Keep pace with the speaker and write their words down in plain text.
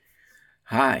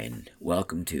Hi, and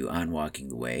welcome to On Walking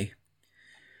the Way.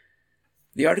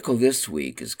 The article this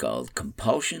week is called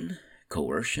Compulsion,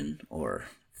 Coercion, or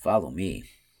Follow Me.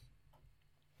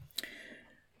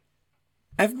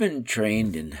 I've been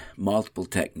trained in multiple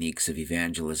techniques of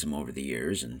evangelism over the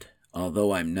years, and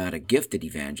although I'm not a gifted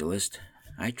evangelist,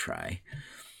 I try.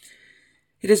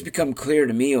 It has become clear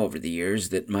to me over the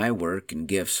years that my work and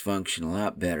gifts function a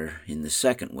lot better in the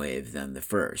second wave than the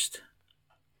first.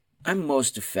 I'm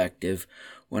most effective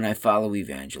when I follow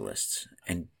evangelists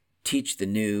and teach the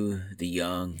new, the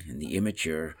young, and the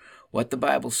immature what the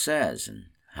Bible says and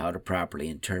how to properly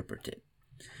interpret it.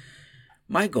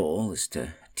 My goal is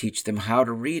to teach them how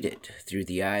to read it through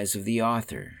the eyes of the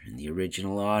author and the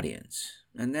original audience,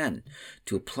 and then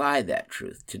to apply that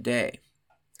truth today.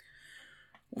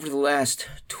 Over the last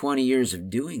 20 years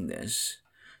of doing this,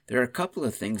 there are a couple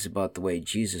of things about the way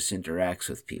Jesus interacts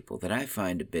with people that I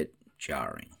find a bit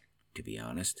jarring, to be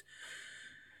honest.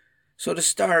 So to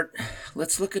start,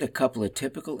 let's look at a couple of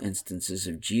typical instances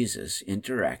of Jesus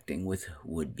interacting with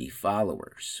would-be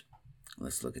followers.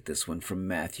 Let's look at this one from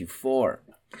Matthew 4.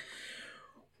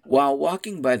 While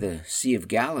walking by the Sea of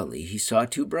Galilee, he saw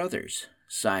two brothers,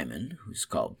 Simon, who's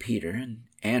called Peter, and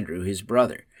Andrew, his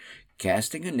brother,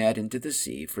 casting a net into the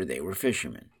sea, for they were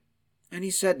fishermen. And he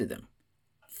said to them,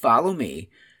 "Follow me,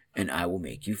 and I will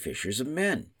make you fishers of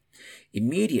men."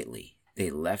 Immediately they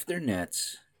left their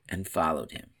nets and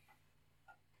followed him.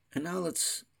 And now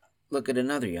let's look at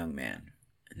another young man,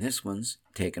 and this one's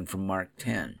taken from Mark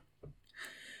 10.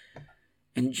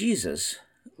 And Jesus,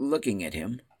 looking at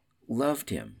him, loved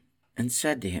him and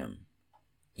said to him,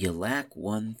 "You lack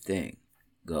one thing.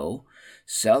 Go,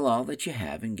 sell all that you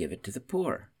have and give it to the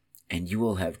poor, and you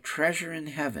will have treasure in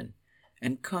heaven,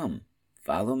 and come,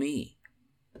 follow me."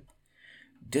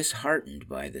 Disheartened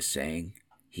by the saying,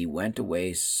 he went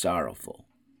away sorrowful,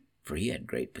 for he had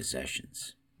great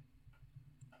possessions.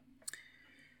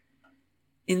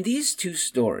 In these two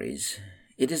stories,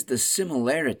 it is the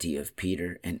similarity of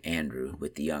Peter and Andrew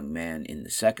with the young man in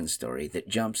the second story that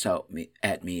jumps out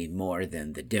at me more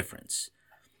than the difference.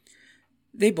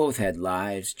 They both had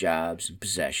lives, jobs, and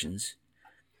possessions.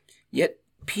 Yet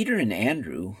Peter and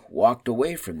Andrew walked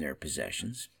away from their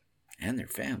possessions and their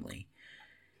family.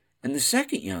 And the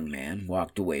second young man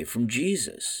walked away from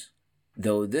Jesus,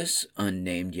 though this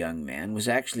unnamed young man was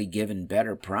actually given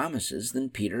better promises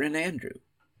than Peter and Andrew.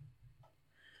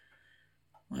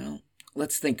 Well,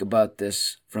 let's think about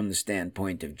this from the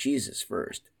standpoint of Jesus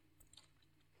first.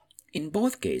 In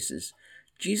both cases,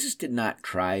 Jesus did not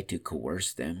try to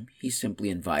coerce them, he simply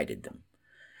invited them.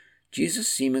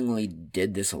 Jesus seemingly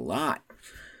did this a lot.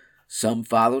 Some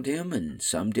followed him and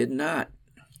some did not.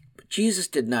 But Jesus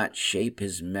did not shape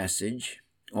his message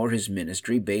or his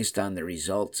ministry based on the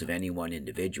results of any one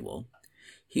individual.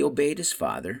 He obeyed his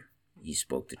Father, he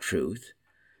spoke the truth,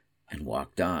 and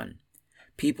walked on.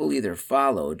 People either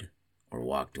followed or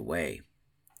walked away.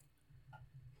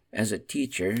 As a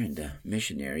teacher and a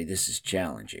missionary, this is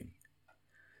challenging.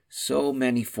 So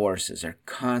many forces are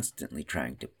constantly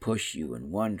trying to push you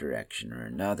in one direction or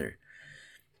another.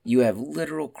 You have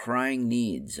literal crying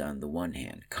needs on the one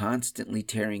hand, constantly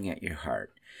tearing at your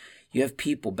heart. You have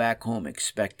people back home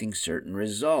expecting certain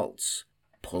results,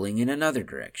 pulling in another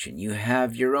direction. You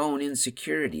have your own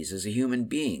insecurities as a human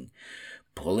being,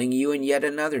 pulling you in yet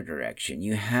another direction.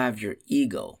 You have your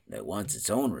ego that wants its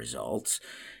own results.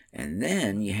 And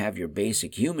then you have your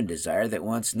basic human desire that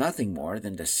wants nothing more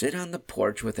than to sit on the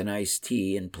porch with an iced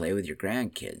tea and play with your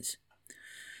grandkids.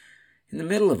 In the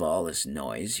middle of all this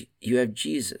noise, you have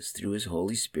Jesus through his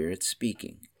Holy Spirit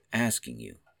speaking, asking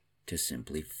you to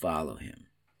simply follow him.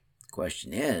 The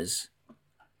question is,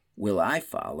 will I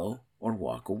follow or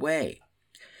walk away?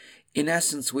 In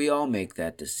essence, we all make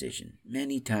that decision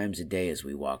many times a day as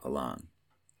we walk along.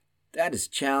 That is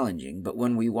challenging, but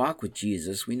when we walk with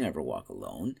Jesus, we never walk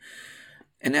alone.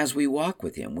 And as we walk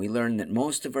with him, we learn that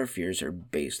most of our fears are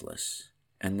baseless,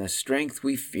 and the strength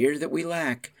we fear that we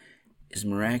lack is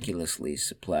miraculously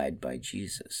supplied by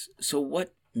Jesus. So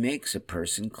what makes a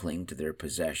person cling to their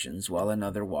possessions while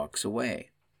another walks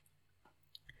away?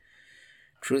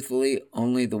 Truthfully,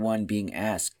 only the one being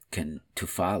asked to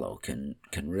follow can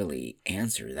really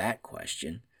answer that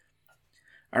question.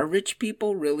 Are rich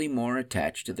people really more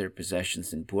attached to their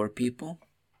possessions than poor people?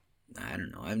 I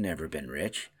don't know. I've never been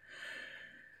rich.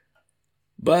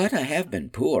 But I have been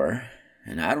poor,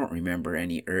 and I don't remember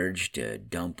any urge to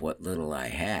dump what little I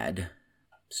had.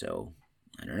 So,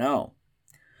 I don't know.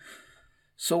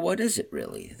 So what is it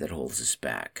really that holds us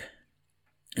back?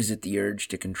 Is it the urge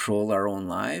to control our own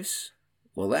lives?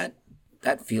 Well,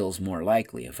 that feels more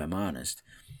likely, if I'm honest.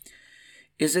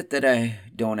 Is it that I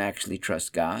don't actually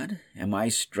trust God? Am I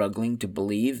struggling to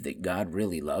believe that God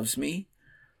really loves me?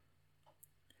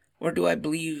 Or do I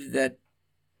believe that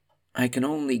I can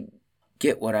only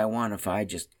get what I want if I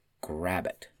just grab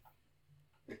it?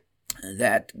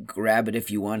 That grab it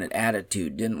if you want it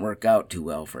attitude didn't work out too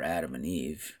well for Adam and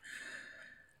Eve.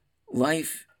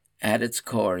 Life at its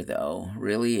core, though,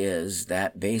 really is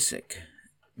that basic.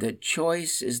 The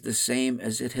choice is the same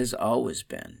as it has always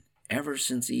been, ever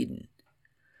since Eden.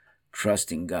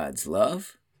 Trusting God's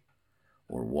love,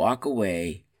 or walk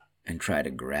away and try to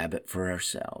grab it for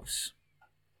ourselves.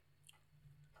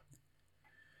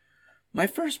 My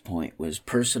first point was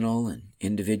personal and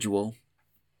individual.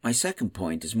 My second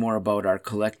point is more about our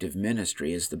collective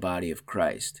ministry as the body of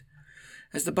Christ.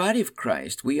 As the body of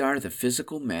Christ, we are the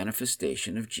physical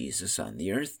manifestation of Jesus on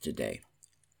the earth today.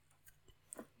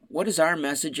 What is our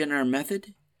message and our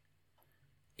method?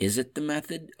 Is it the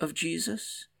method of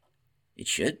Jesus? It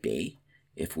should be,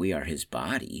 if we are his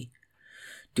body.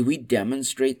 Do we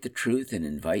demonstrate the truth and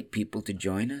invite people to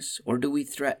join us, or do we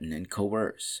threaten and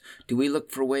coerce? Do we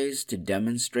look for ways to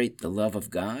demonstrate the love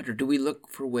of God, or do we look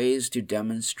for ways to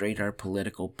demonstrate our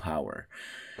political power?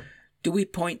 Do we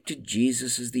point to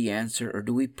Jesus as the answer, or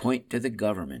do we point to the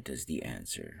government as the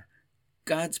answer?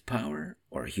 God's power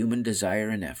or human desire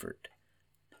and effort?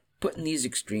 Put in these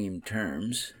extreme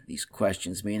terms, these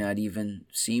questions may not even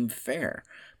seem fair,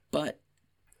 but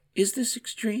is this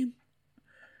extreme?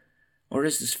 Or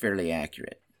is this fairly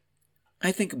accurate?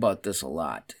 I think about this a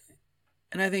lot,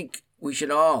 and I think we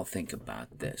should all think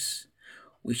about this.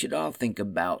 We should all think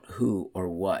about who or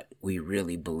what we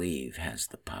really believe has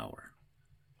the power.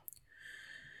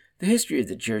 The history of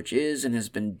the church is and has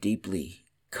been deeply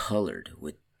colored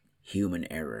with human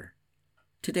error.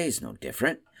 Today's no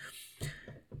different.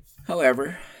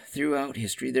 However, throughout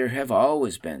history, there have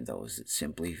always been those that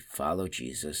simply follow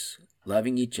Jesus,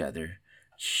 loving each other,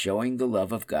 showing the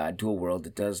love of God to a world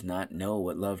that does not know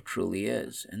what love truly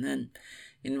is, and then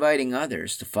inviting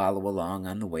others to follow along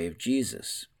on the way of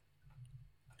Jesus.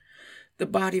 The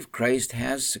body of Christ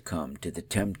has succumbed to the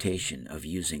temptation of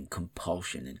using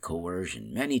compulsion and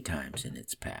coercion many times in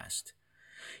its past,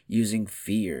 using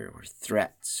fear or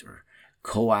threats or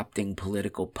co-opting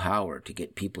political power to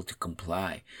get people to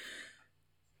comply.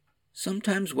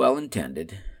 Sometimes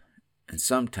well-intended, and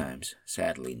sometimes,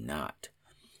 sadly, not.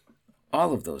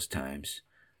 All of those times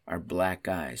are black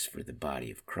eyes for the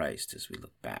body of Christ as we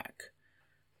look back.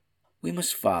 We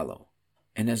must follow,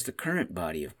 and as the current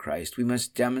body of Christ, we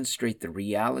must demonstrate the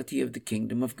reality of the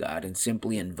kingdom of God and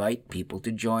simply invite people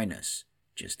to join us,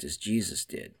 just as Jesus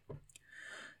did.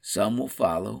 Some will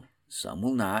follow, some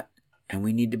will not, and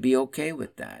we need to be okay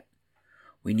with that.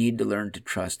 We need to learn to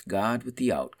trust God with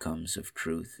the outcomes of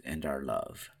truth and our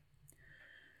love.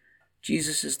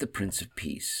 Jesus is the Prince of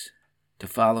Peace. To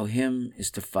follow him is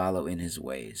to follow in his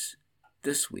ways.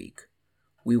 This week,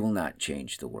 we will not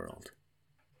change the world,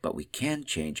 but we can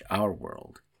change our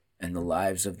world and the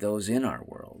lives of those in our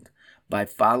world by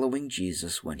following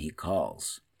Jesus when he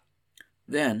calls.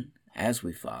 Then, as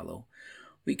we follow,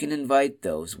 we can invite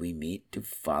those we meet to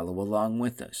follow along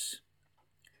with us.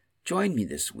 Join me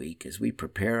this week as we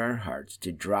prepare our hearts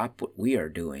to drop what we are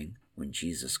doing when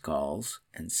Jesus calls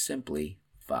and simply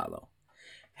follow.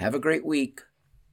 Have a great week.